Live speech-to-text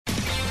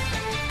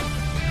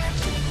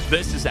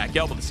This is Zach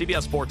Gelb with the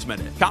CBS Sports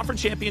Minute.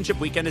 Conference championship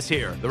weekend is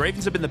here. The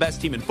Ravens have been the best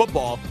team in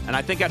football, and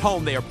I think at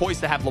home they are poised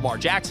to have Lamar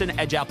Jackson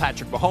edge out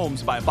Patrick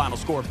Mahomes by a final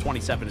score of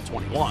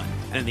 27-21.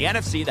 And in the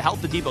NFC, the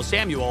health of Deebo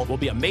Samuel will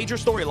be a major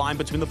storyline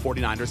between the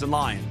 49ers and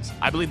Lions.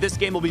 I believe this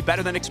game will be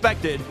better than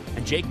expected,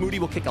 and Jake Moody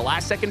will kick a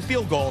last-second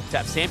field goal to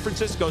have San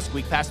Francisco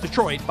squeak past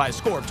Detroit by a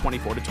score of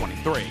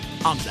 24-23.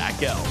 I'm Zach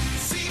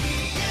Gelb.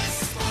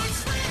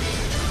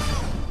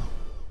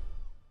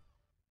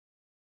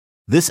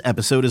 This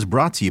episode is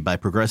brought to you by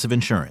Progressive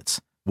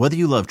Insurance. Whether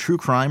you love true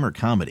crime or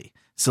comedy,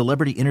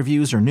 celebrity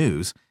interviews or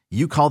news,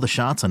 you call the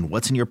shots on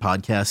what's in your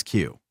podcast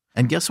queue.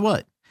 And guess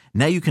what?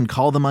 Now you can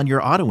call them on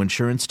your auto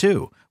insurance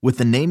too with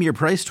the Name Your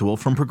Price tool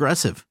from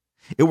Progressive.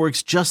 It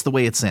works just the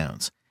way it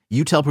sounds.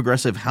 You tell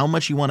Progressive how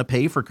much you want to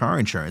pay for car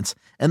insurance,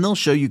 and they'll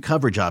show you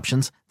coverage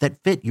options that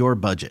fit your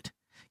budget.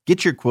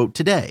 Get your quote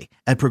today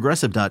at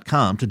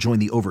Progressive.com to join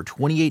the over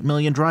 28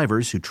 million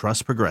drivers who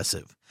trust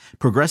Progressive.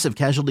 Progressive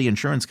Casualty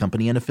Insurance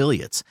Company and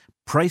Affiliates.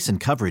 Price and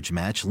coverage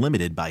match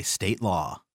limited by state law.